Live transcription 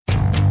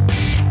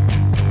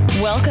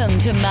Welcome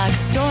to Max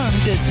Storm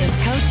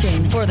Business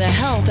Coaching for the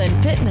Health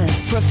and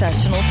Fitness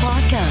Professional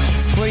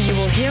Podcast, where you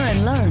will hear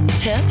and learn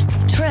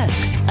tips,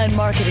 tricks, and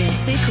marketing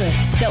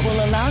secrets that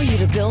will allow you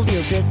to build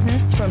your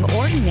business from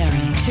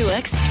ordinary to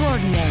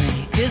extraordinary.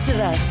 Visit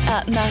us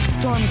at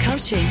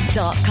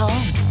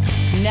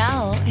maxstormcoaching.com.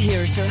 Now,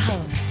 here's your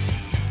host.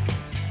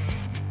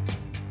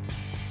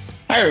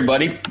 Hi,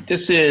 everybody.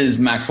 This is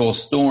Maxwell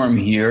Storm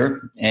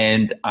here,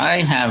 and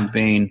I have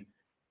been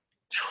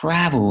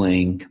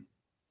traveling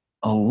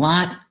a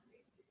lot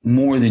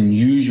more than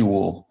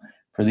usual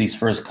for these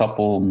first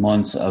couple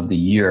months of the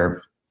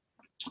year.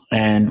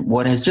 And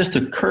what has just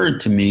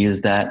occurred to me is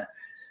that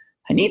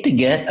I need to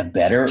get a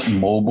better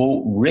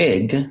mobile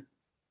rig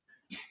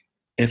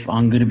if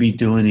I'm going to be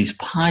doing these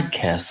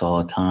podcasts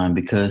all the time,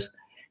 because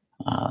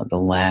the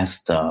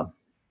last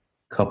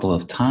couple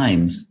of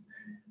times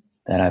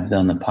that I've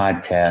done the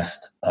podcast,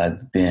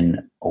 I've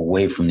been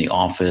away from the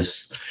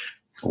office,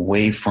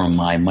 away from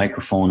my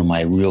microphone and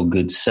my real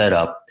good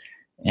setup.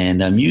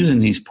 And I'm using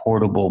these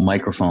portable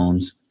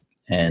microphones,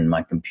 and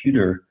my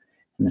computer,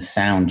 and the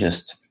sound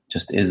just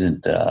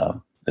isn't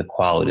the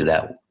quality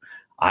that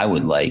I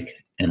would like.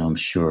 And I'm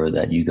sure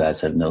that you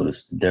guys have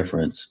noticed the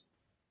difference.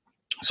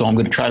 So I'm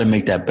going to try to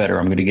make that better.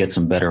 I'm going to get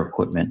some better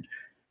equipment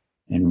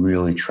and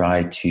really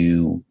try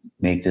to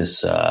make this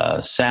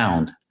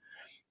sound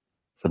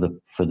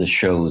for the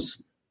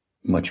shows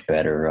much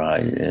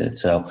better.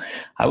 So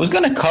I was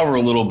going to cover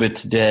a little bit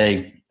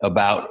today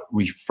about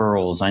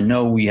referrals. I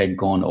know we had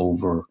gone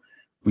over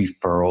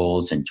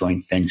referrals and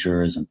joint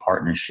ventures and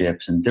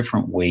partnerships and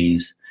different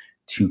ways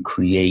to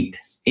create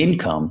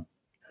income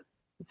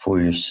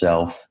for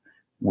yourself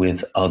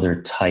with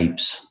other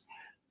types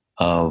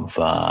of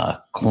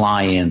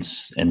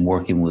clients and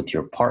working with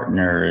your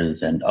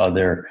partners and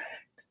other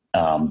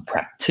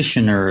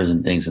practitioners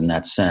and things in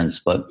that sense.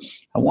 But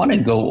I want to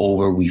go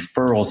over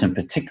referrals in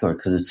particular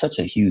because it's such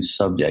a huge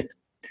subject.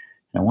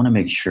 And I want to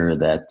make sure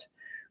that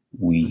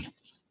we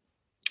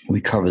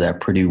cover that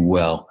pretty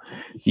well.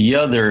 The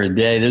other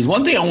day, there's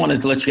one thing I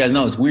wanted to let you guys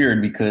know. It's weird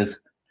because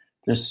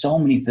there's so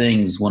many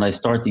things when I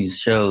start these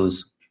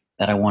shows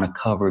that I want to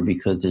cover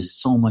because there's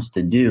so much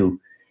to do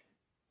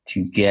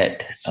to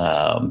get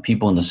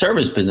people in the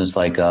service business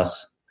like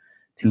us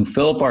to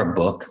fill up our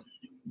book,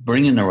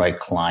 bring in the right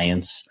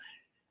clients,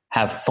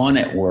 have fun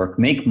at work,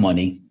 make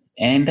money,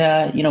 and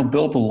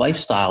build the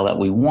lifestyle that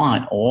we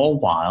want, all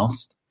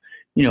whilst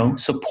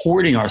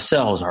supporting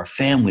ourselves, our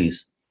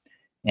families,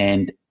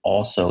 and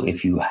also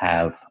if you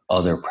have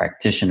other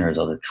practitioners,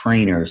 other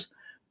trainers,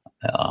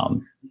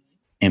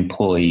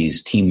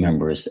 employees, team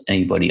members,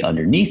 anybody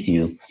underneath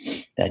you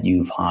that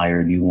you've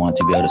hired, you want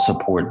to be able to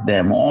support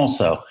them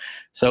also.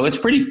 So it's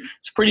pretty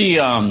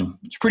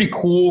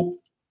cool,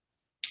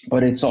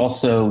 but it's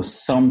also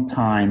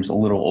sometimes a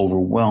little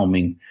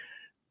overwhelming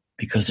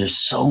because there's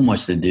so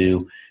much to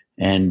do.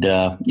 And,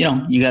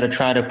 you got to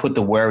try to put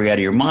the worry out of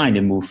your mind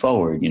and move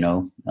forward.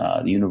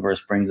 The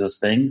universe brings us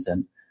things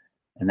and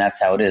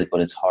that's how it is,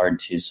 but it's hard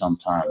to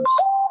sometimes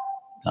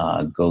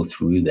go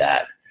through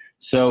that.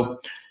 So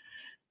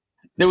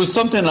there was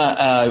something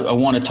I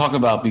want to talk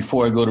about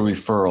before I go to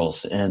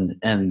referrals,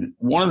 and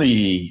one of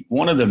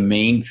the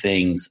main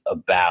things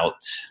about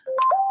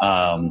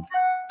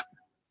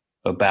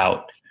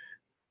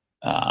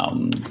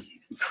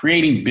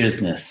creating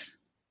business.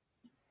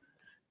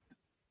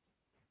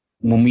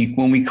 When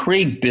we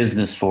create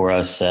business for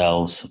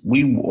ourselves,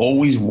 we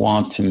always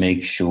want to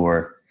make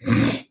sure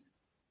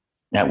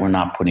that we're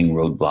not putting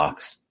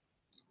roadblocks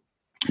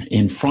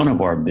in front of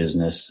our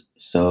business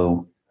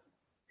so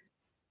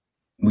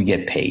we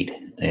get paid.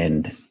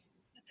 And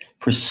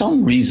for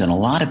some reason,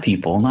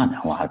 people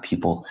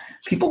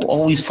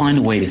always find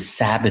a way to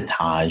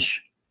sabotage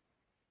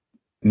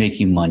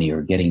making money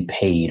or getting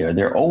paid, or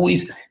they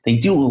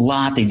do a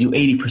lot, they do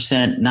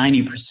 80%,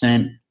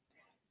 90%,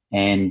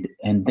 and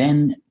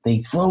then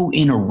they throw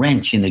in a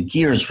wrench in the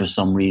gears for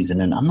some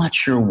reason. And I'm not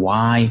sure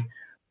why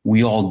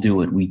we all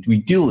do it. We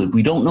do it.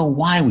 We don't know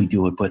why we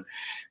do it, but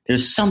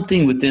there's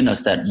something within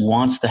us that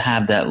wants to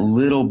have that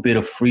little bit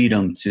of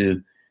freedom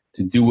to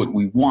do what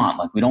we want.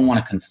 Like, we don't want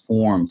to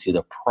conform to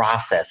the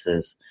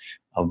processes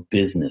of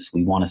business.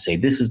 We want to say,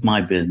 this is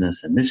my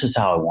business and this is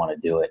how I want to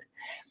do it.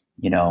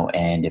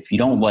 And if you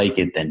don't like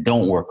it, then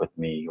don't work with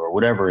me, or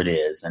whatever it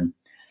is. And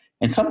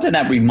something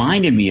that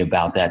reminded me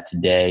about that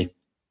today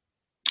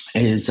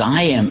is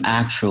I am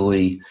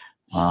actually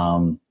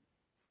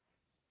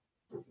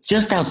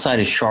just outside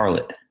of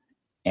Charlotte,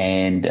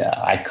 and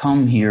I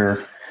come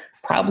here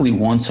probably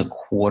once a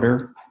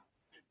quarter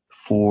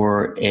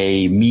for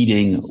a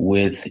meeting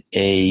with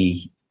a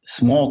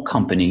small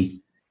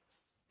company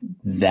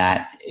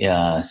that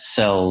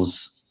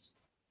sells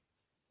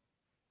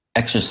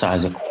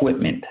exercise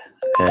equipment.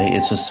 Okay,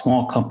 it's a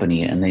small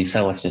company, and they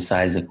sell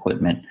exercise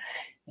equipment,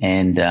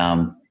 and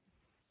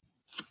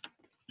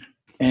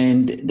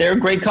they're a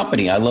great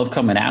company. I love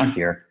coming out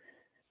here,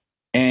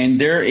 and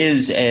there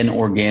is an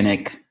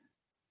organic,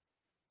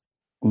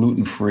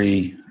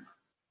 gluten-free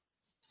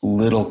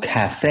little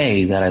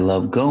cafe that I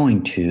love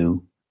going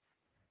to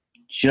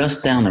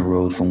just down the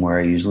road from where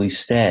I usually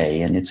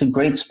stay. And it's a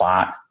great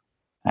spot.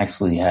 I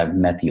actually have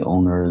met the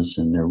owners,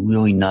 and they're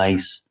really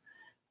nice.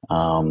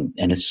 And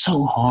it's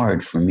so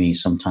hard for me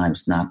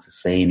sometimes not to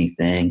say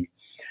anything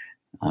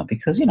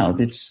because, you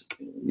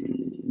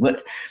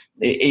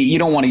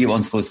don't want to give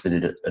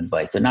unsolicited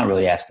advice. They're not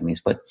really asking me.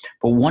 But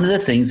one of the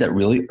things that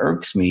really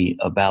irks me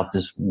about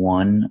this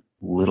one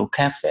little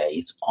cafe,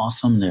 it's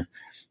awesome.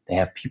 They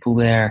have people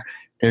there.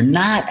 They're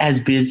not as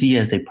busy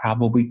as they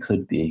probably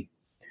could be.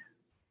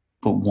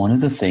 But one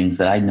of the things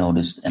that I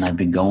noticed, and I've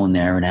been going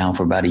there now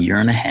for about a year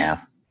and a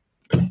half,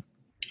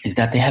 is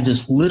that they have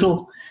this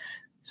little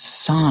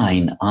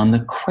sign on the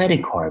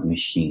credit card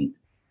machine.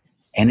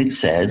 And it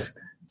says,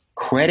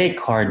 credit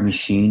card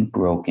machine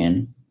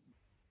broken.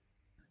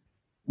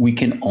 We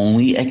can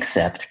only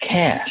accept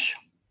cash.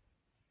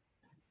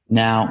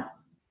 Now,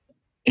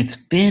 it's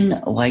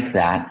been like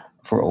that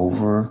for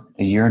over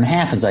a year and a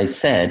half, as I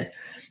said,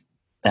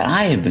 that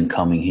I have been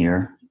coming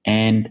here,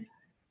 and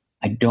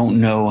I don't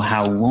know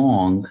how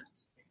long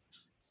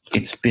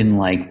it's been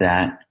like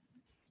that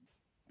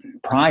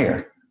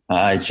prior.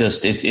 It's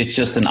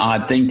just an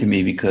odd thing to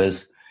me,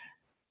 because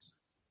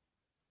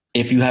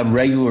if you have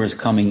regulars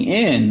coming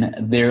in,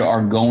 they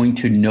are going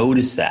to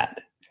notice that.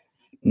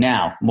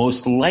 Now,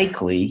 most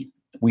likely,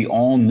 we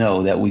all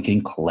know that we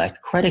can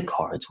collect credit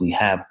cards. We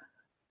have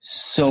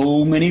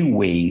so many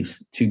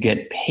ways to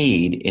get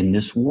paid in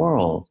this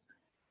world.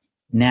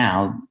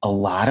 Now, a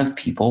lot of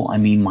people,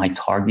 my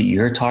target,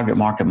 your target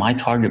market, my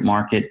target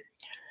market,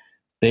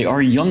 they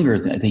are younger.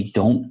 They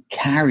don't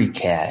carry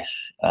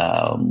cash.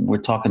 We're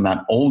talking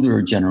about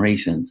older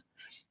generations.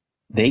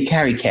 They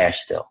carry cash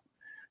still.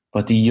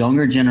 But the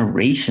younger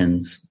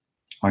generations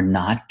are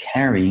not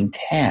carrying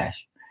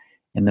cash.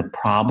 And the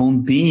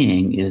problem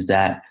being is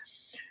that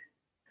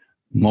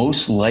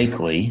most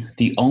likely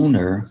the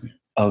owner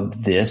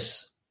of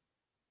this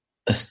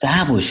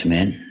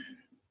establishment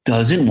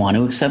doesn't want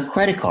to accept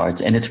credit cards.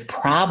 And I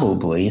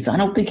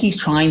don't think he's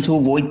trying to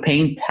avoid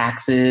paying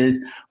taxes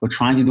or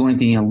trying to do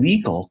anything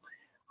illegal.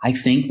 I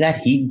think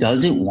that he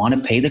doesn't want to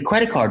pay the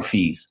credit card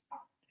fees.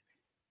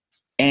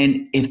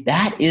 And if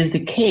that is the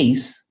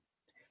case,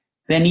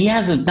 then he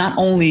has not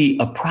only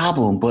a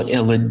problem, but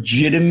a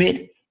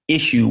legitimate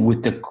issue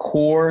with the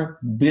core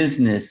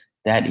business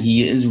that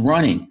he is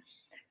running.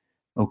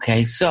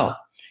 Okay, so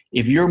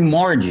if your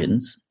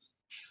margins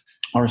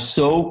are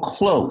so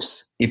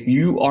close, if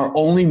you are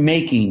only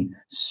making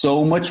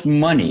so much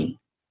money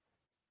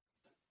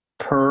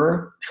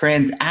per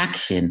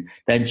transaction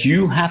that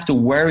you have to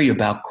worry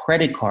about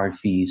credit card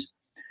fees,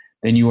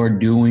 then you are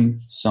doing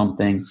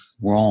something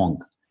wrong.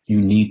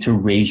 You need to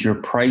raise your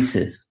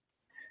prices.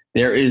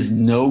 There is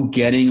no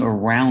getting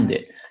around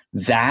it.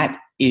 That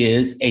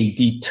is a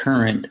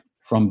deterrent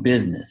from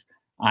business.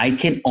 I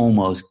can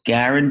almost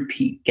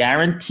guarantee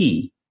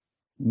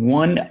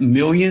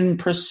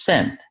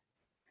 1,000,000%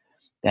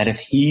 that if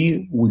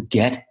he would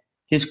get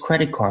his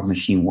credit card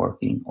machine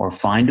working or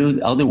find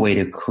another way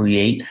to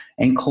create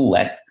and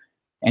collect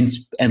and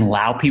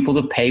allow people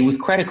to pay with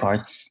credit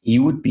cards, he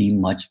would be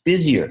much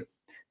busier.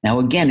 Now,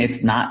 again,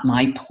 it's not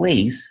my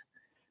place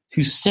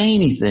to say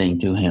anything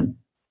to him.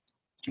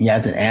 He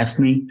hasn't asked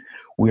me.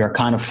 We are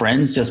kind of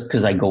friends just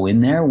because I go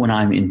in there when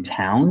I'm in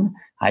town.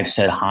 I've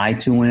said hi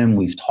to him.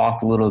 We've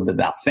talked a little bit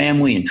about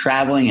family and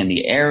traveling in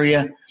the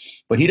area,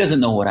 but he doesn't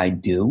know what I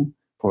do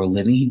for a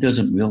living. He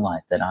doesn't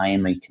realize that I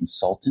am a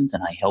consultant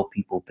and I help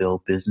people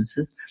build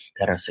businesses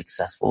that are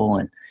successful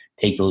and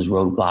take those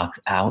roadblocks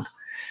out.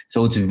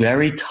 So it's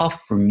very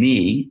tough for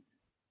me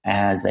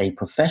as a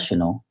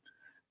professional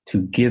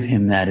to give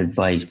him that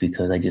advice,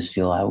 because I just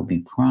feel I would be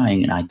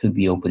prying and I could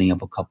be opening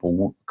up a cup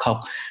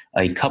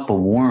of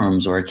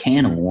worms or a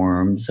can of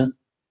worms. And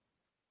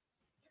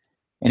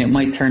it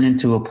might turn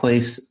into a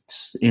place,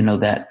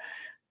 that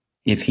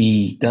if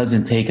he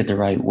doesn't take it the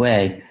right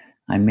way,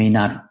 I may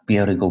not be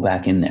able to go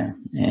back in there.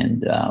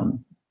 And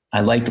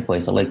I like the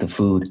place. I like the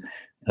food.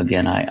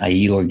 Again, I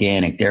eat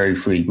organic,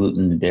 dairy-free,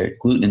 gluten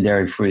and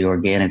dairy-free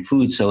organic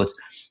food. So it's,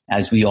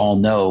 as we all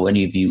know,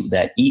 any of you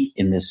that eat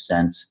in this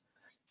sense,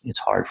 it's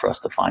hard for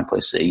us to find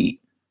places to eat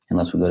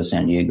unless we go to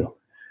San Diego.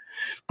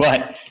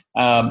 But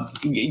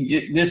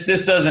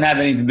this doesn't have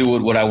anything to do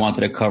with what I wanted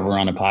to cover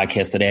on the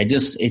podcast today.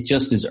 It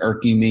just is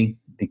irking me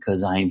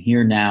because I am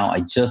here now.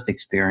 I just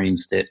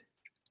experienced it.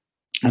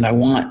 And I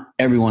want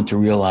everyone to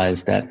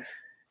realize that,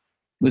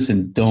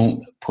 listen,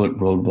 don't put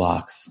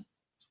roadblocks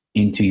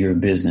into your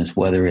business,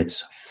 whether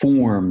it's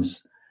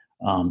forms,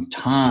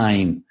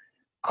 time,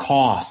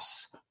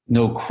 costs,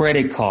 no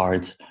credit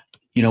cards,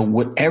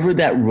 whatever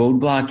that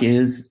roadblock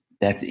is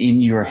that's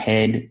in your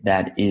head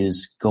that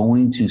is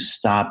going to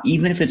stop,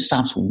 even if it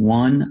stops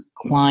one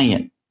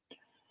client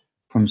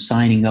from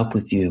signing up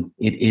with you,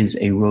 it is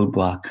a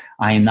roadblock.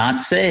 I am not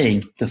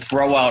saying to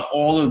throw out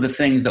all of the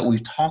things that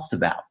we've talked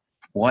about.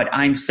 What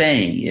I'm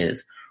saying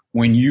is,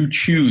 when you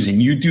choose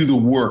and you do the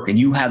work and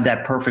you have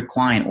that perfect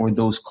client or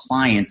those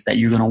clients that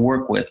you're going to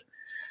work with,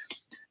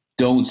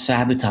 don't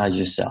sabotage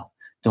yourself.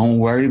 Don't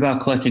worry about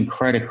collecting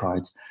credit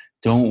cards.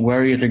 Don't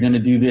worry if they're going to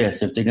do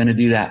this, if they're going to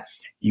do that.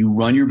 you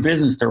run your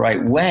business the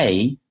right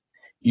way,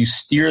 you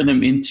steer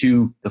them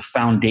into the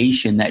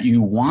foundation that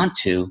you want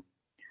to,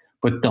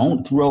 but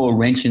don't throw a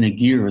wrench in the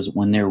gears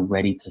when they're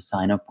ready to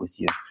sign up with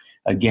you.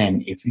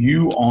 Again, if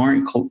you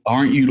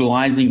aren't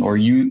utilizing or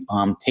you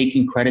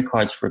taking credit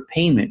cards for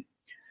payment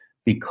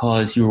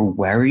because you're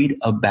worried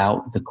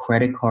about the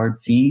credit card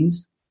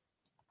fees,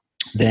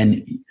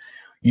 then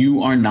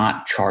you are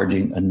not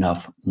charging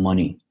enough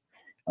money.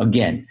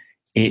 Again,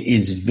 it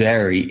is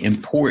very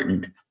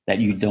important that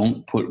you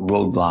don't put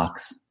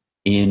roadblocks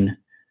in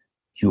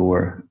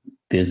your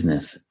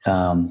business.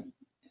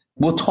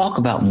 We'll talk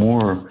about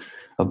more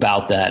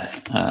about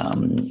that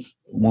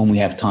when we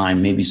have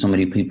time. Maybe so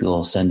many people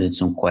will send in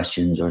some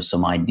questions or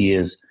some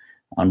ideas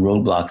on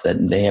roadblocks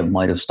that they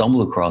might have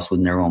stumbled across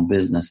within their own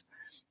business.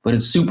 But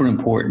it's super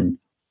important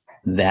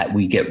that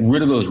we get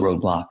rid of those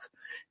roadblocks.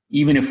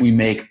 Even if we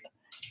make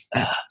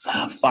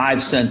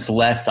 5 cents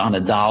less on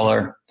a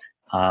dollar,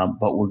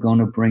 but we're going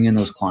to bring in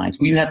those clients.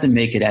 We have to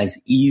make it as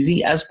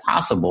easy as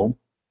possible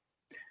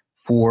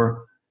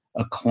for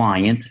a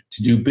client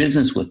to do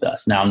business with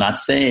us. Now, I'm not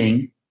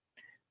saying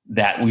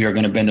that we are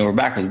going to bend over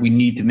backwards. We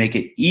need to make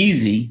it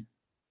easy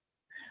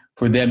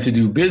for them to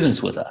do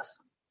business with us.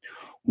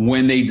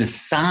 When they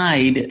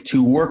decide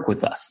to work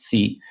with us,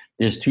 see,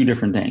 there's two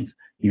different things.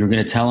 You're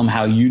going to tell them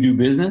how you do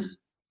business.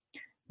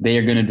 They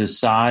are going to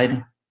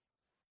decide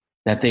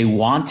that they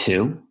want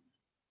to.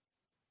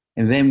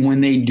 And then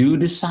when they do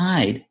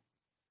decide,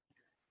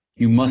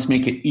 you must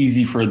make it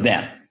easy for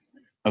them.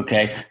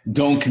 Okay?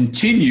 Don't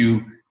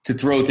continue to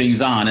throw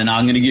things on. And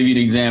I'm going to give you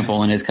an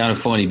example, and it's kind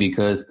of funny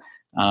because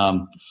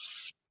a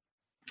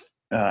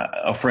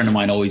friend of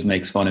mine always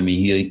makes fun of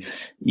me.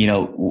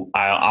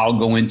 I'll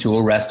go into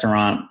a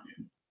restaurant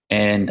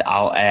and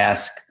I'll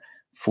ask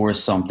for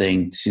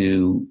something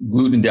to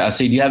gluten. I'll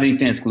say, do you have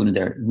anything that's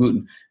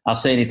gluten? I'll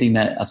say do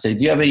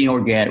you have any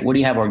organic? What do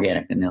you have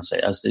organic? And I'll say,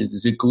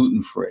 is it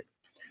gluten free?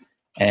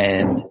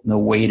 And the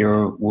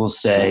waiter will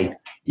say,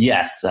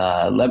 yes.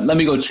 Let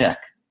me go check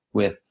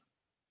with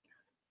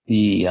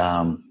the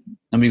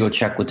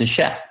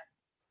chef.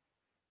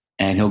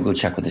 And he'll go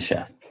check with the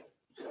chef.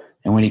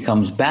 And when he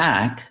comes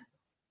back,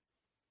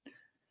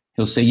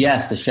 he'll say,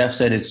 yes, the chef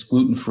said it's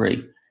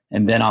gluten-free.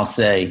 And then I'll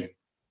say,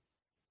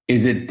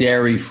 is it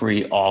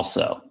dairy-free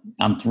also?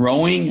 I'm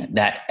throwing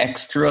that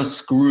extra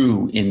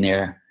screw in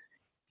there.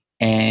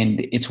 And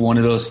it's one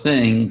of those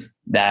things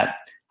that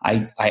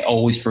I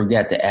always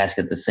forget to ask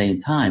at the same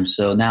time.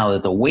 So now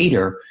that the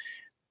waiter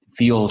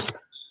feels,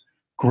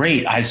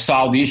 great, I've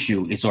solved the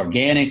issue. It's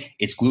organic,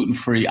 it's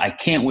gluten-free. I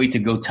can't wait to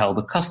go tell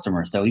the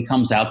customer. So he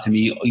comes out to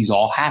me, he's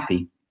all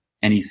happy.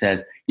 And he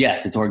says,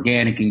 yes, it's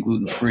organic and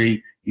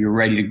gluten-free. You're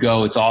ready to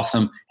go. It's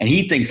awesome. And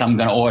he thinks I'm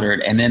going to order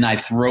it. And then I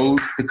throw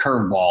the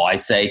curveball. I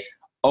say,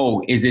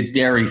 oh, is it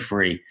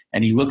dairy-free?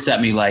 And he looks at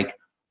me like,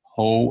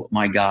 oh,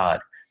 my God.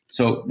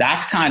 So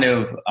that's kind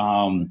of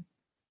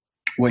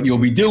what you'll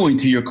be doing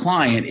to your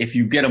client if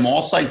you get them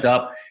all psyched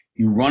up,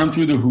 you run them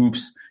through the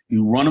hoops,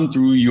 you run them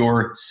through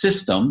your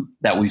system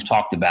that we've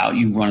talked about,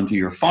 you run them through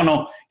your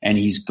funnel, and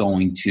he's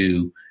going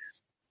to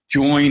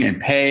join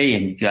and pay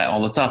and get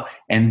all the stuff.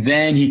 And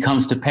then he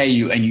comes to pay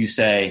you and you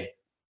say,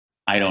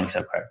 I don't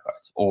accept credit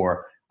cards,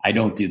 or I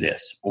don't do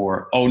this,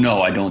 or, oh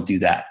no, I don't do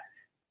that.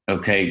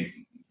 Okay.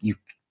 You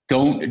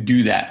don't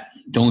do that.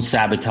 Don't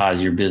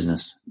sabotage your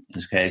business.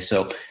 Okay.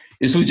 So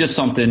this was just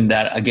something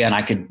that, again,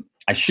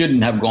 I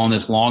shouldn't have gone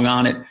this long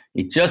on it.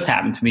 It just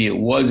happened to me. It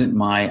wasn't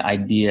my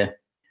idea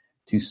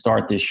to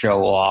start this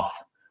show off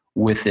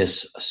with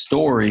this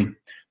story,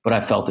 but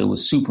I felt it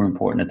was super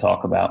important to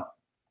talk about.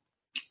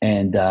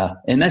 And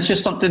that's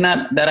just something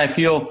that I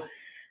feel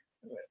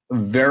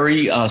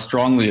very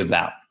strongly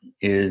about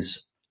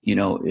is,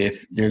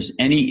 if there's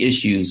any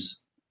issues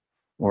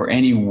or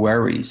any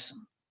worries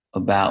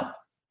about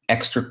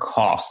extra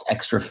costs,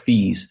 extra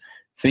fees,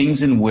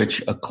 things in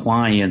which a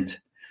client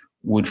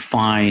would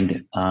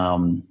find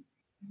that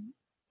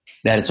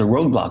it's a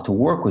roadblock to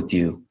work with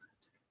you,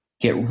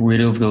 get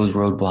rid of those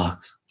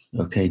roadblocks.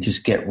 Okay,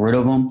 just get rid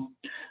of them.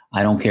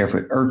 I don't care if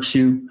it irks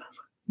you.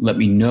 Let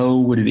me know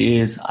what it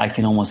is. I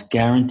can almost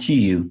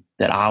guarantee you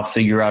that I'll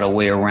figure out a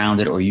way around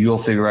it, or you'll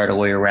figure out a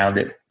way around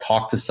it.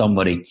 Talk to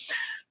somebody,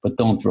 but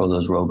don't throw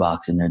those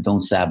roadblocks in there.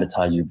 Don't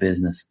sabotage your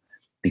business,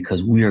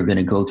 because we are going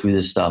to go through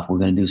this stuff. We're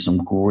going to do some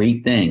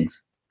great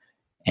things,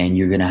 and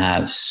you're going to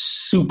have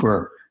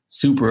super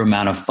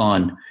amount of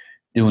fun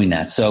doing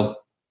that. So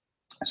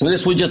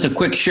this was just a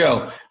quick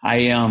show.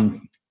 I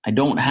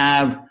don't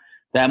have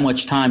that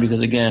much time because,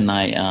 again,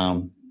 I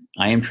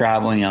am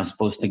traveling. I'm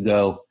supposed to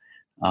go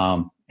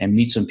and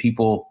meet some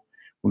people.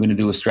 We're going to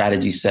do a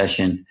strategy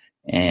session,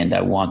 and I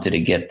wanted to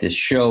get this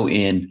show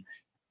in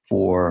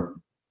for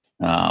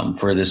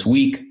this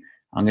week.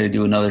 I'm going to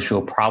do another show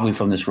probably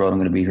from this road. I'm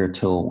going to be here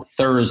till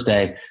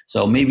Thursday.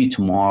 So maybe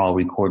tomorrow I'll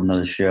record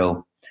another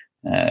show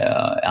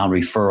on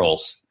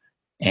referrals.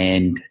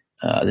 And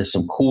there's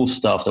some cool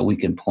stuff that we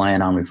can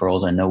plan on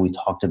referrals. I know we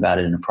talked about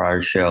it in a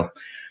prior show,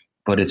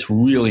 but it's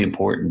really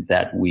important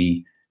that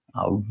we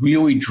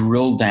really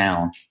drill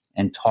down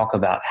and talk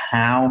about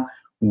how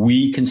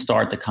we can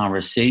start the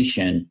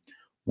conversation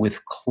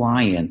with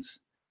clients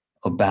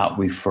about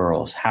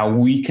referrals, how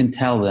we can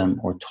tell them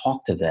or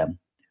talk to them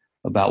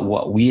about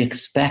what we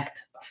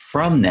expect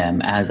from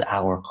them as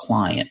our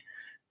client.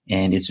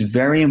 And it's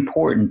very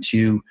important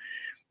to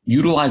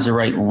utilize the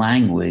right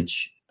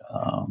language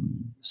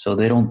so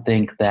they don't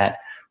think that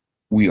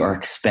we are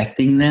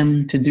expecting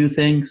them to do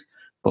things,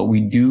 but we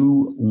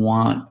do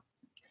want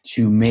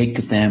to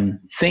make them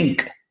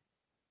think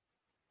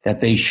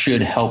that they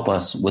should help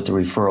us with the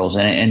referrals.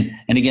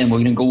 And again,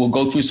 we'll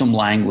go through some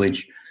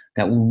language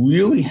that will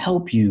really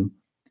help you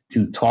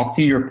to talk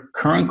to your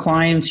current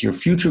clients, your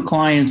future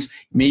clients,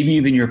 maybe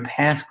even your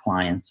past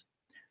clients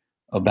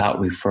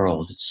about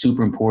referrals. It's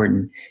super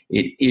important.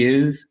 It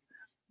is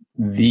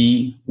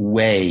the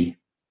way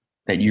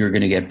that you're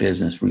going to get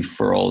business.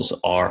 Referrals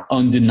are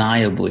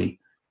undeniably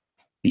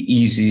the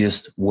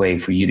easiest way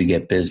for you to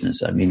get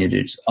business. I mean, it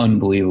is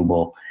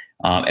unbelievable.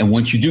 And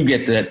once you do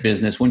get that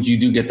business, once you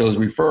do get those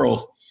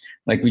referrals,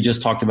 like we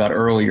just talked about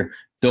earlier,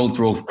 don't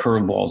throw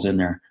curveballs in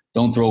there.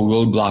 Don't throw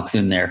roadblocks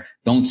in there.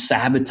 Don't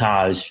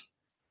sabotage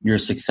your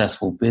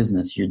successful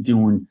business. You're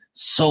doing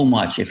so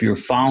much. If you're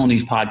following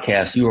these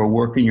podcasts, you are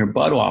working your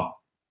butt off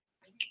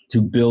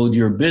to build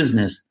your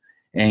business,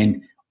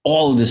 and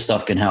all of this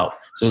stuff can help.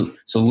 So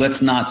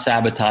let's not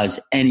sabotage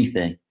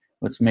anything.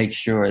 Let's make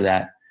sure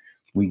that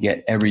we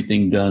get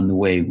everything done the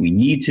way we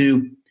need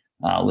to.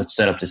 Let's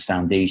set up this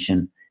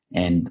foundation,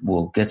 and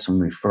we'll get some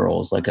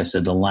referrals. Like I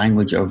said, the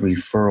language of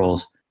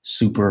referrals,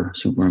 super,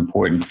 super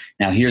important.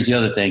 Now, here's the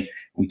other thing.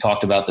 We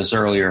talked about this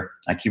earlier.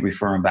 I keep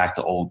referring back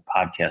to old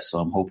podcasts, so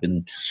I'm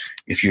hoping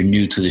if you're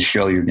new to the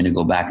show, you're going to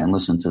go back and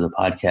listen to the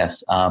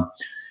podcast.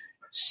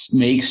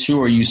 Make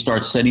sure you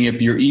start setting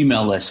up your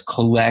email list.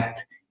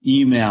 Collect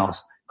emails,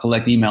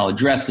 collect email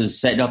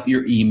addresses, set up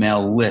your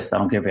email list. I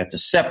don't care if you have to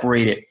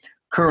separate it.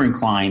 Current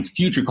clients,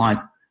 future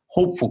clients,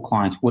 hopeful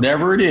clients,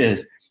 whatever it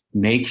is,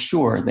 make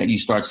sure that you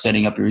start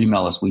setting up your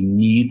email list. We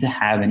need to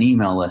have an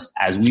email list.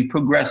 As we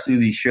progress through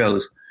these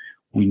shows,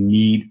 we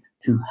need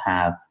to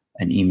have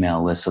an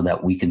email list so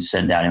that we can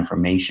send out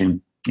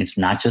information. It's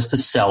not just to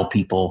sell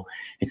people.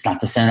 It's not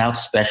to send out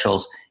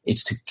specials.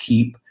 It's to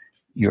keep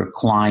your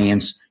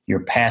clients,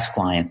 your past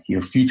clients,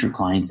 your future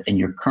clients, and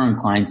your current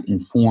clients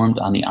informed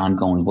on the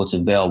ongoing, what's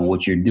available,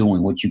 what you're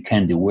doing, what you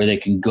can do, where they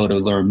can go to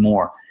learn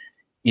more.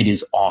 It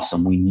is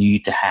awesome. We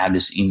need to have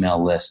this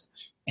email list.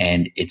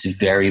 And it's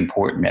very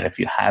important that if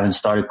you haven't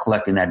started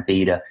collecting that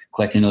data,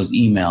 collecting those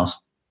emails,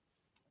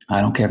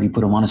 I don't care if you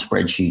put them on a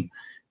spreadsheet,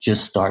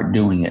 just start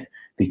doing it,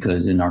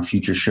 because in our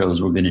future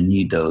shows, we're going to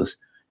need those,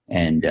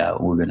 and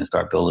we're going to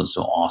start building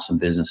some awesome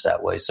business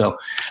that way. So,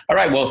 all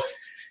right, well,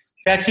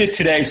 that's it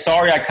today.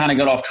 Sorry I kind of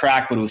got off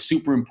track, but it was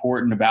super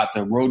important about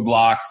the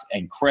roadblocks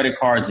and credit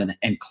cards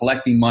and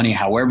collecting money,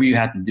 however you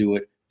have to do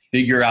it.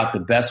 Figure out the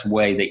best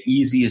way, the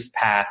easiest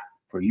path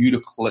for you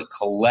to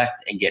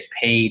collect and get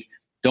paid.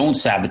 Don't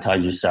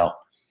sabotage yourself.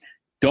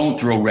 Don't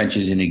throw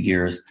wrenches in the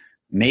gears.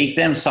 Make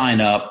them sign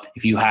up.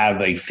 If you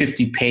have a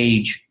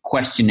 50-page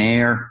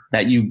questionnaire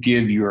that you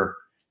give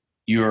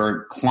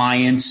your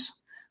clients,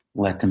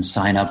 let them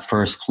sign up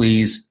first,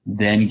 please.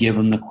 Then give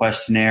them the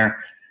questionnaire.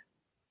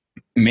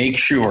 Make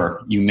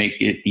sure you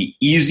make it the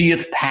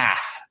easiest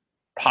path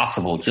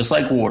possible, just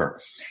like water.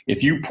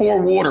 If you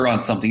pour water on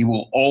something, you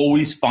will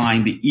always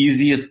find the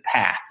easiest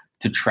path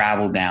to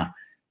travel down.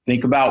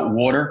 Think about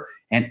water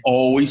and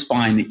always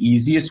find the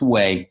easiest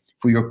way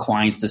for your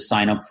clients to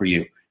sign up for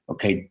you.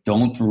 Okay,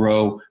 don't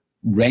throw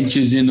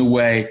wrenches in the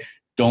way.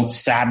 Don't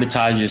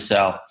sabotage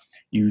yourself.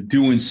 You're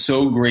doing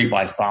so great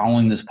by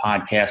following this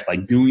podcast, by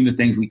doing the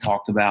things we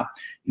talked about.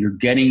 You're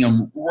getting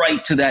them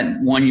right to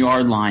that 1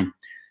 yard line.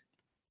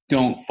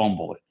 Don't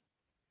fumble it.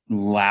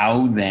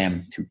 Allow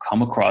them to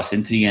come across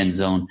into the end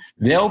zone.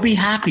 They'll be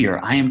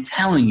happier. I am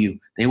telling you,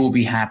 they will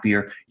be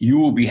happier. You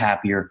will be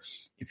happier.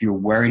 If you're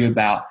worried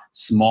about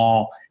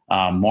small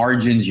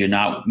margins, you're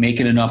not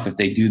making enough if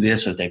they do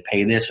this or they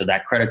pay this or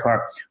that credit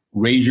card,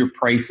 raise your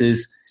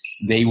prices.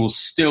 They will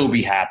still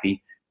be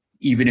happy,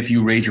 even if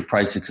you raise your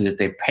prices, because if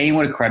they're paying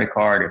with a credit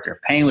card, if they're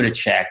paying with a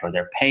check, or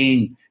they're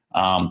paying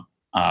on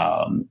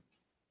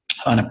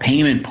a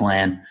payment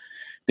plan,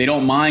 they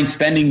don't mind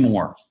spending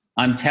more.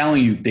 I'm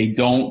telling you, they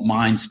don't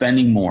mind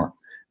spending more.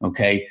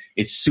 Okay.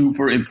 It's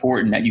super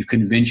important that you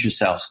convince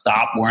yourself,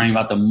 stop worrying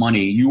about the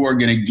money. You are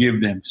going to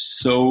give them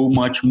so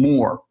much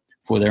more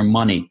for their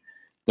money.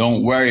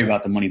 Don't worry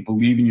about the money.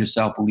 Believe in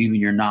yourself, believe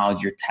in your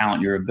knowledge, your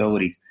talent, your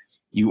abilities.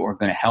 You are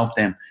going to help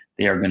them.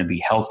 They are going to be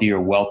healthier,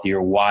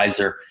 wealthier,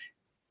 wiser,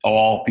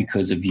 all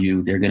because of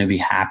you. They're going to be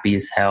happy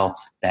as hell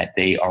that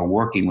they are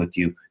working with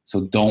you.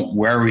 So don't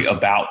worry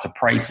about the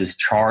prices.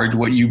 Charge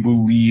what you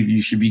believe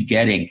you should be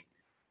getting.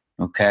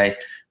 Okay.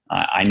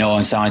 I know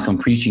I sound like I'm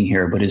preaching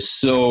here, but it's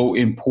so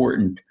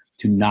important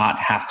to not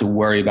have to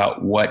worry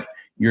about what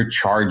you're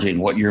charging,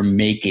 what you're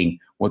making,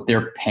 what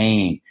they're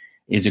paying.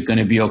 Is it going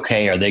to be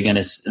okay? Are they going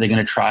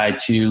to try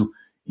to,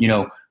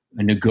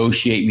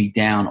 negotiate me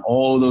down?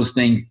 All of those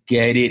things,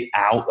 get it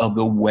out of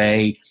the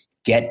way.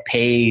 Get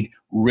paid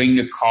ring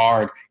the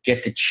card,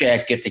 get the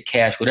check, get the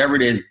cash, whatever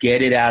it is,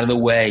 get it out of the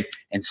way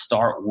and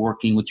start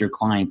working with your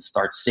clients,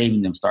 start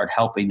saving them, start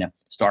helping them,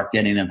 start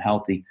getting them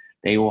healthy.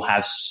 They will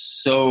have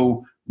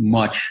so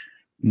much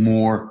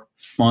more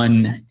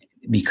fun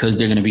because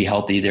they're going to be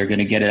healthy. They're going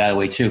to get it out of the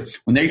way too.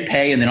 When they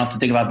pay and they don't have to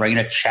think about bringing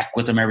a check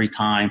with them every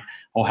time,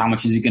 oh, how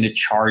much is he going to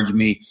charge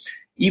me?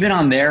 Even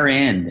on their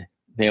end,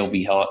 they'll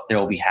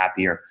be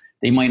happier.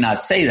 They might not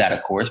say that,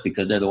 of course,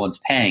 because they're the ones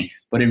paying.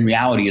 But in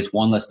reality, it's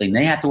one less thing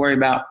they have to worry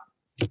about.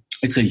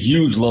 It's a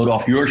huge load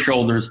off your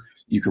shoulders.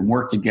 You can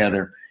work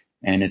together,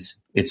 and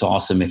it's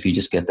awesome if you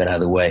just get that out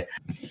of the way.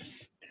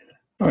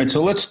 All right,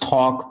 so let's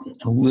talk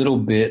a little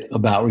bit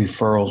about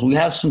referrals. We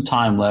have some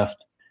time left,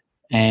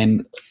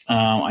 and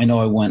I know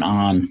I went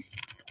on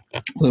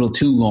a little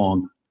too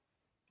long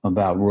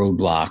about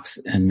roadblocks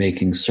and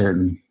making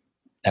certain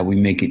that we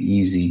make it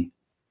easy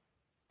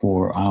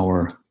for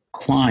our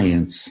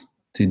clients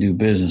to do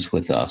business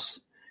with us.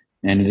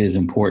 And it is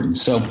important.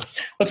 So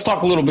let's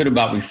talk a little bit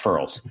about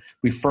referrals.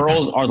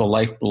 Referrals are the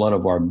lifeblood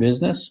of our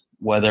business,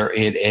 whether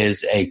it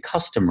is a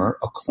customer,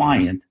 a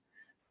client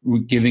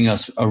giving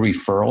us a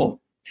referral,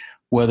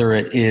 whether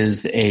it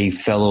is a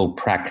fellow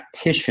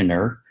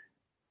practitioner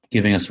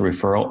giving us a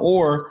referral,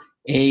 or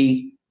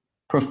a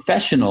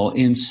professional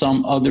in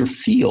some other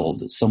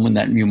field, someone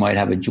that you might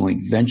have a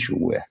joint venture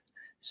with.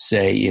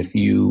 Say if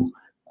you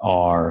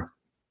are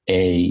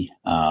a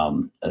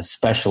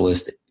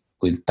specialist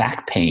with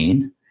back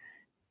pain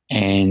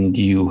and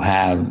you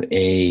have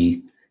a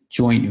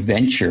joint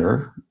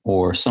venture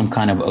or some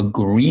kind of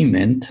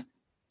agreement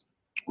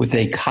with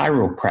a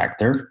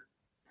chiropractor,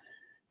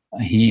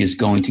 he is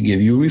going to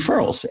give you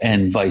referrals,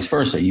 and vice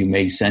versa. You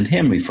may send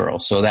him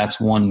referrals. So that's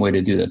one way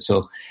to do that.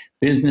 So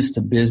business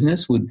to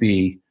business would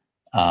be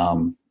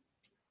other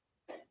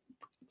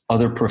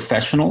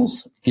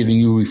professionals giving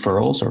you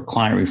referrals or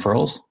client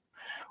referrals,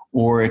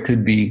 or it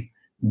could be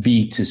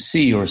B to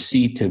C or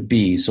C to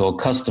B. So a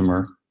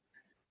customer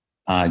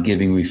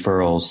giving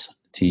referrals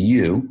to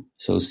you,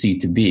 so C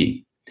to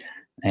B.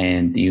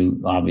 And you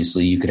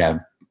could have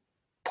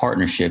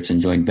partnerships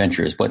and joint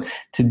ventures. But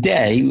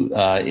today,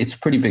 it's a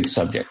pretty big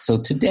subject.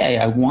 So today,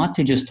 I want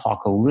to just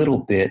talk a little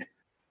bit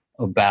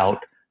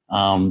about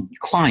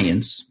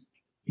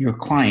your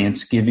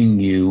clients giving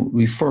you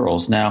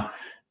referrals. Now,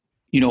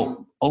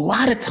 a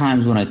lot of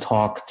times when I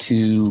talk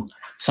to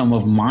some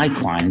of my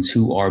clients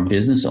who are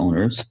business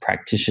owners,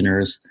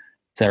 practitioners,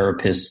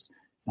 therapists,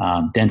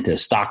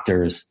 dentists,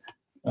 doctors,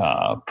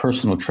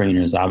 personal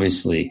trainers,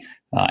 obviously,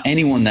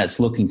 anyone that's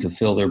looking to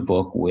fill their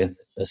book with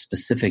a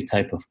specific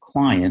type of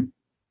client,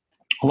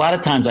 a lot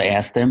of times I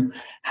ask them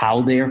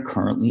how they are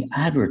currently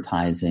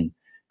advertising.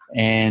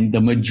 And the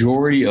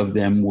majority of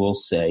them will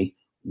say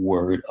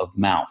word of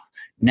mouth.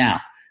 Now,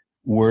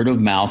 word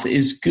of mouth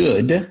is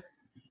good,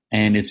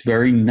 and it's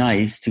very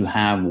nice to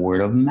have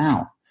word of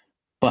mouth,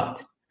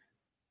 but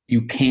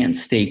you can't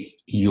stake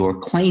your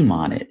claim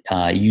on it.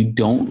 You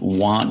don't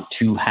want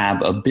to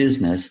have a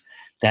business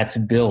that's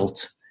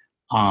built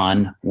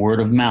on word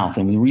of mouth.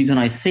 And the reason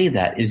I say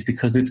that is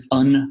because it's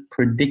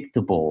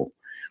unpredictable.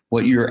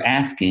 What you're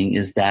asking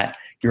is that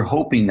you're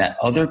hoping that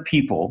other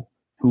people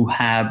who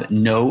have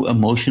no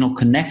emotional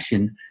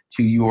connection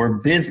to your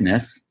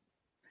business,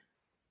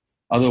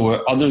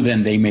 other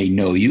than they may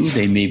know you,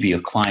 they may be a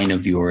client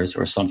of yours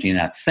or something in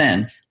that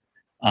sense.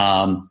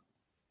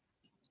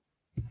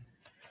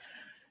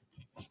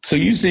 So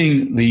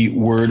using the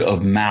word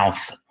of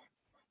mouth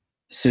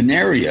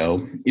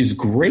scenario is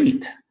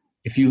great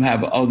if you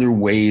have other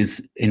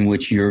ways in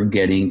which you're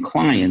getting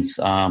clients.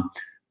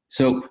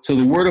 So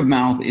the word of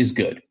mouth is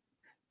good,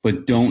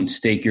 but don't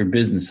stake your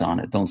business on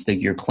it. Don't stake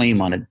your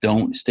claim on it.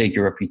 Don't stake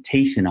your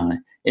reputation on it.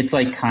 It's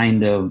like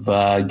kind of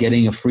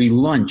getting a free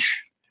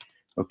lunch.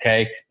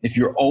 Okay. If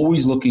you're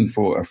always looking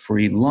for a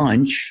free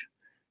lunch,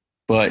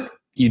 but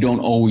you don't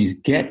always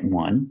get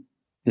one,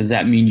 does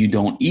that mean you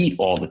don't eat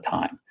all the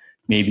time?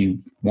 Maybe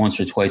once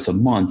or twice a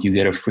month you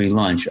get a free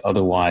lunch.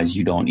 Otherwise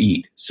you don't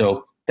eat.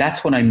 So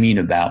that's what I mean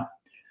about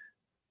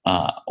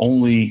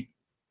only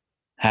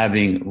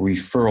having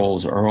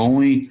referrals or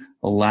only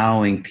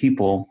allowing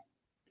people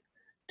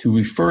to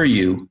refer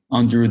you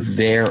under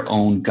their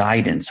own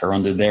guidance or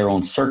under their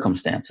own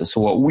circumstances.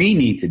 So what we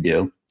need to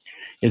do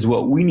is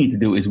we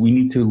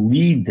need to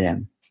lead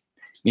them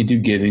into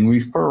giving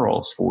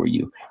referrals for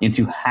you,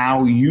 into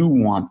how you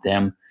want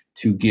them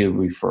to give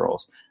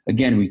referrals.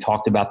 Again, we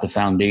talked about the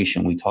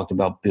foundation. We talked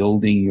about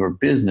building your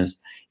business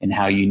and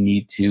how you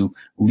need to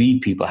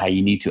lead people, how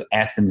you need to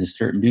ask them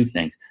to do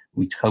things.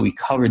 We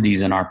covered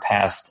these in our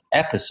past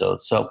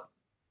episodes. So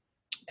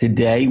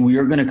today we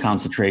are going to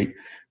concentrate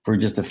for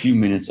just a few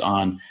minutes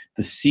on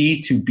the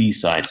C to B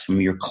sides,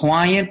 from your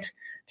client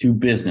to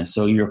business.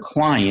 So your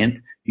client,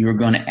 you're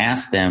going to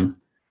ask them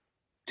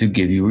to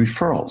give you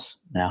referrals.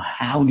 Now,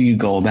 how do you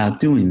go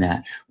about doing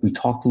that? We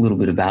talked a little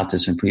bit about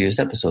this in previous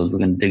episodes. We're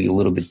going to dig a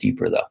little bit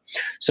deeper, though.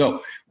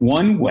 So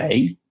one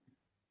way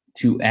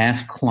to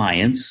ask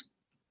clients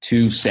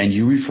to send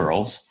you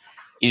referrals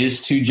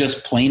is to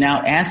just plain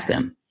out ask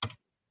them.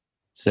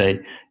 Say,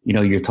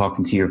 you're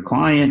talking to your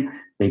client.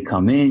 They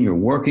come in, you're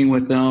working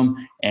with them,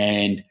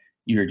 and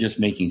you're just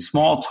making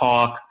small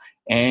talk,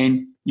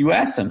 and you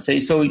ask them,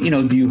 say, so,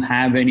 do you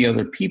have any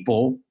other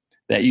people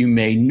that you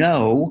may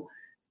know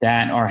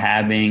that are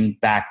having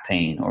back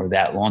pain or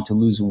that want to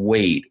lose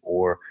weight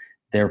or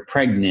they're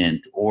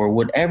pregnant or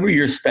whatever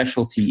your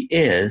specialty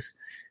is?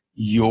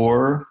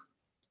 Your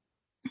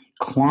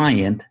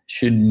client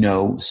should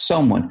know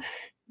someone.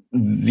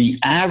 The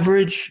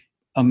average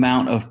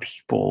amount of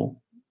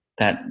people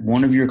that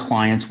one of your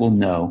clients will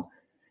know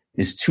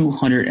is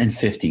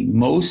 250.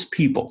 Most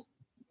people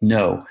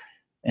know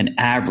an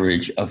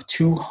average of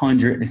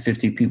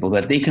 250 people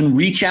that they can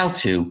reach out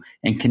to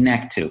and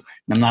connect to. And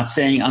I'm not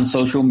saying on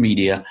social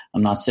media,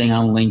 I'm not saying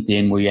on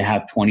LinkedIn where you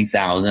have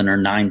 20,000 or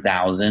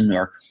 9,000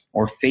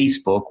 or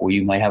Facebook where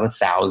you might have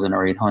 1,000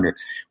 or 800.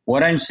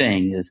 What I'm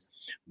saying is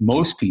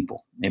most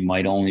people, it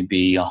might only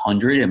be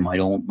 100, it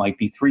might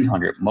be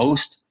 300.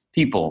 Most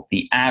people,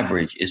 the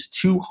average is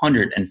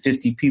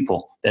 250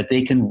 people that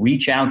they can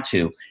reach out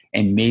to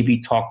and maybe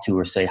talk to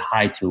or say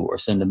hi to or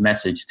send a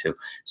message to.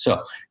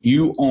 So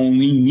you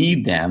only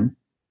need them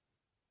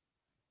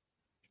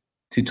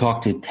to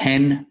talk to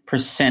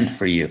 10%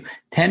 for you.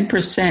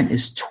 10%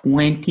 is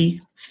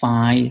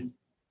 25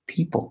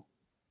 people.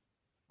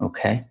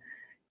 Okay?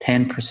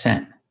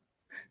 10%.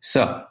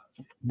 So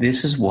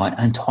this is what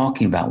I'm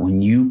talking about.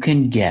 When you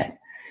can get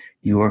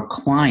your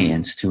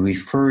clients to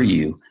refer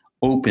you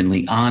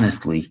openly,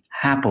 honestly,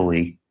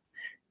 happily,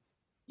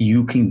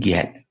 you can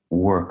get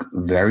work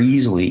very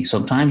easily.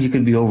 Sometimes you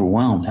can be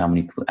overwhelmed how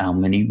many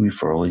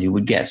referrals you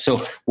would get.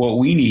 So what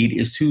we need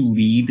is to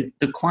lead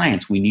the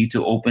clients. We need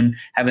to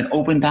have an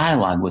open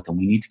dialogue with them.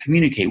 We need to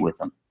communicate with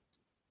them.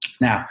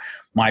 Now,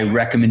 my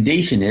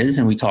recommendation is,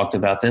 and we talked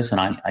about this,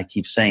 and I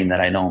keep saying that,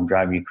 I know I'm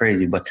driving you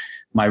crazy, but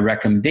my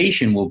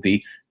recommendation will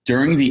be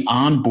during the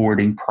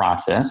onboarding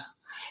process,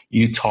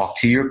 you talk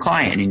to your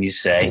client and you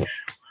say,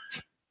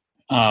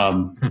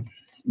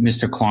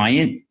 Mr.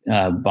 Client,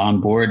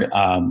 Bonboard,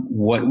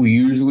 what we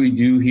usually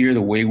do here,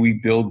 the way we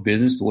build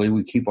business, the way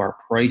we keep our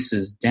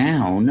prices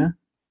down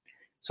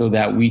so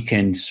that we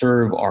can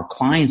serve our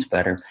clients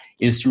better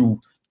is through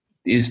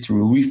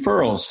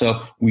referrals.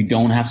 So we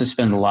don't have to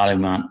spend a lot of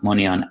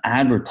money on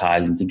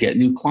advertising to get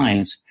new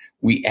clients.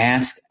 We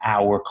ask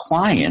our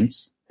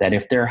clients that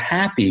if they're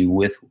happy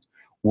with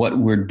what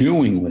we're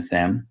doing with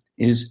them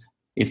is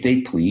if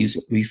they please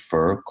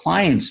refer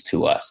clients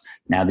to us.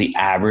 Now, the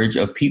average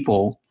of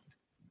people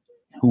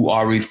who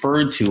are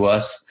referred to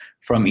us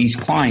from each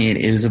client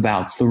is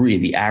about 3.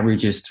 The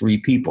average is 3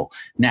 people.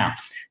 Now,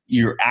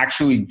 you're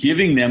actually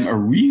giving them a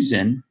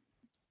reason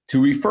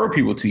to refer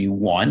people to you.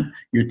 1,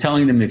 you're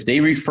telling them if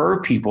they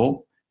refer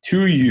people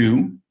to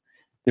you,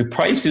 the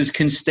prices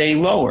can stay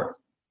lower.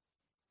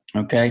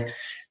 Okay?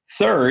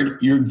 3rd,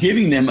 you're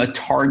giving them a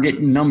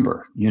target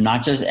number. You're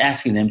not just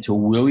asking them to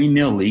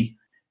willy-nilly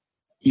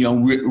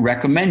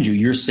recommend you.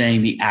 You're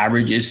saying the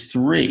average is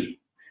 3.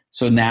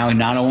 So now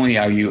not only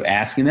are you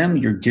asking them,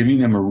 you're giving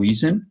them a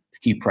reason to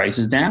keep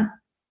prices down.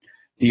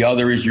 The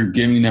other is you're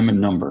giving them a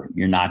number.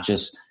 You're not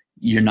just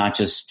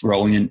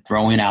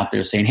throwing out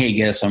there saying, hey,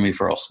 get us some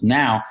referrals.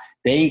 Now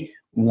they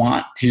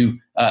want to,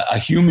 a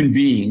human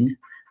being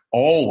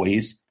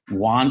always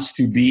wants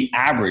to be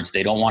average.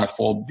 They don't want to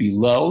fall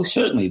below.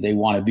 Certainly they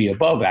want to be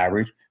above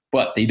average,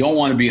 but they don't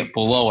want to be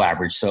below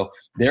average. So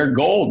their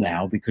goal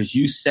now, because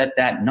you set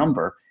that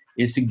number,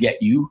 is to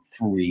get you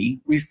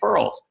 3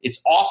 referrals. It's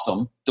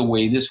awesome the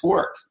way this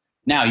works.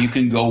 Now you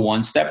can go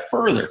one step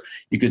further.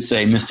 You could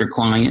say, Mr.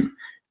 Client,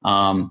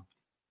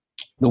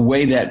 the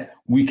way that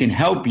we can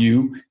help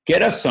you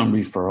get us some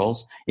referrals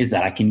is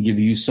that I can give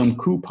you some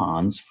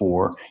coupons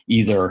for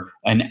either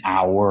an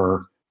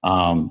hour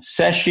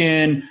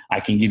session. I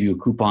can give you a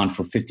coupon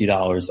for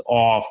 $50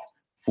 off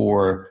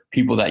for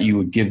people that you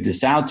would give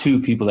this out to,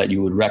 people that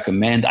you would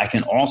recommend. I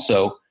can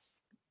also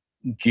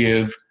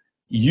give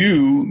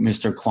you,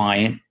 Mr.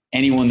 Client,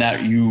 anyone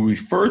that you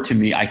refer to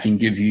me, I can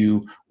give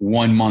you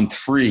 1 month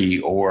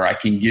free, or I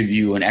can give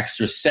you an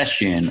extra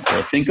session,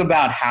 or think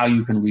about how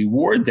you can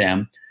reward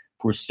them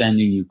for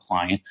sending you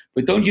client.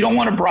 But you don't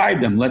want to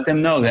bribe them. Let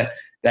them know that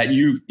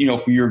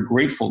for your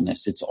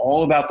gratefulness. It's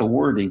all about the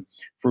wording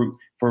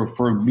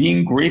for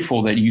being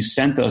grateful that you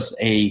sent us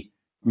a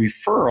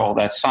referral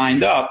that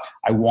signed up.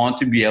 I want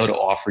to be able to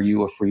offer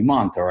you a free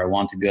month, or I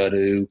want to be able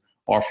to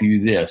offer you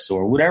this,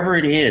 or whatever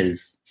it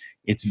is.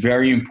 It's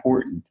very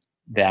important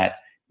that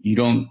they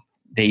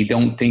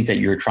don't think that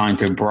you're trying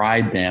to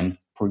bribe them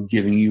for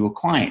giving you a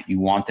client. You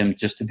want them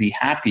just to be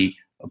happy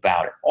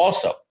about it.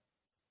 Also,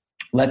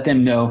 let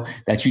them know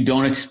that you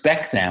don't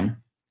expect them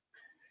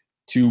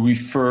to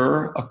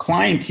refer a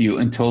client to you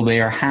until they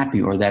are happy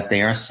or that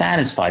they are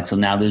satisfied. So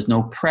now there's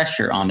no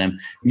pressure on them,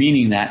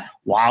 meaning that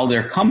while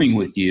they're coming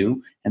with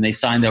you and they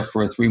signed up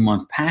for a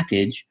 3-month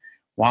package,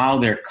 while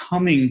they're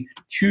coming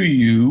to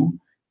you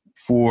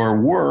for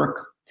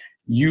work,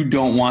 you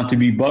don't want to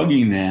be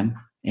bugging them,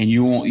 and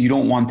you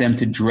don't want them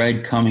to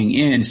dread coming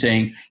in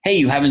saying, hey,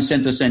 you haven't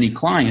sent us any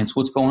clients.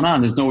 What's going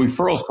on? There's no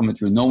referrals coming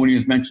through. Nobody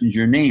has mentioned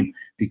your name,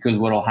 because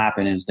what will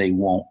happen is they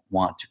won't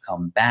want to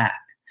come back.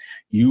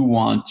 you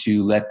want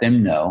to let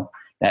them know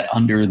that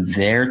under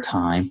their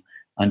time,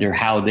 under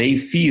how they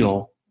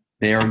feel,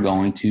 they're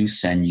going to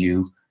send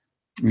you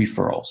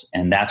referrals.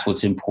 And that's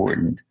what's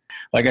important.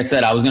 Like I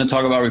said, I was going to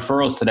talk about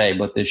referrals today,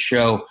 but this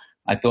show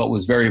I thought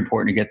was very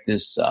important to get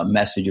this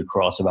message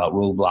across about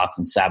roadblocks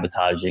and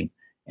sabotaging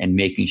and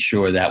making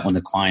sure that when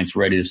the client's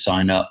ready to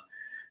sign up,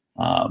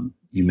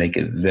 you make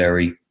it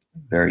very,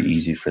 very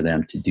easy for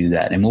them to do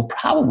that. And we'll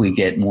probably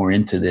get more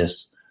into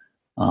this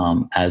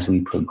as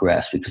we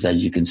progress, because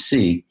as you can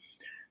see,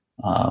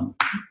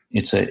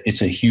 it's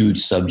a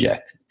huge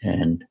subject,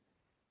 and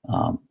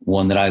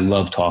one that I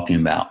love talking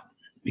about,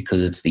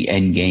 because it's the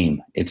end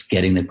game. It's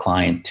getting the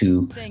client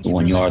to the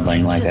 1 yard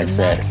line, like I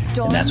said,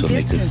 and that's what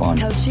makes it fun.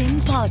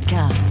 Coaching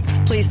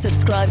Podcast. Please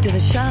subscribe to the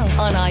show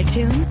on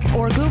iTunes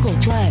or Google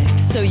Play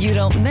so you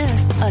don't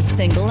miss a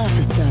single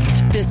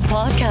episode. This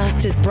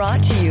podcast is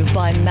brought to you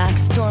by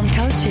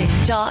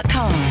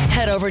MaxStormCoaching.com.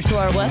 Head over to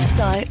our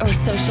website or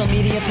social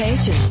media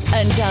pages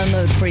and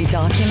download free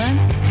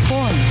documents,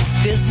 forms,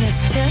 business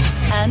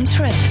tips, and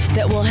tricks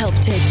that will help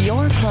take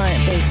your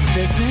client-based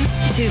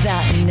business to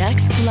that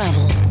next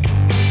level.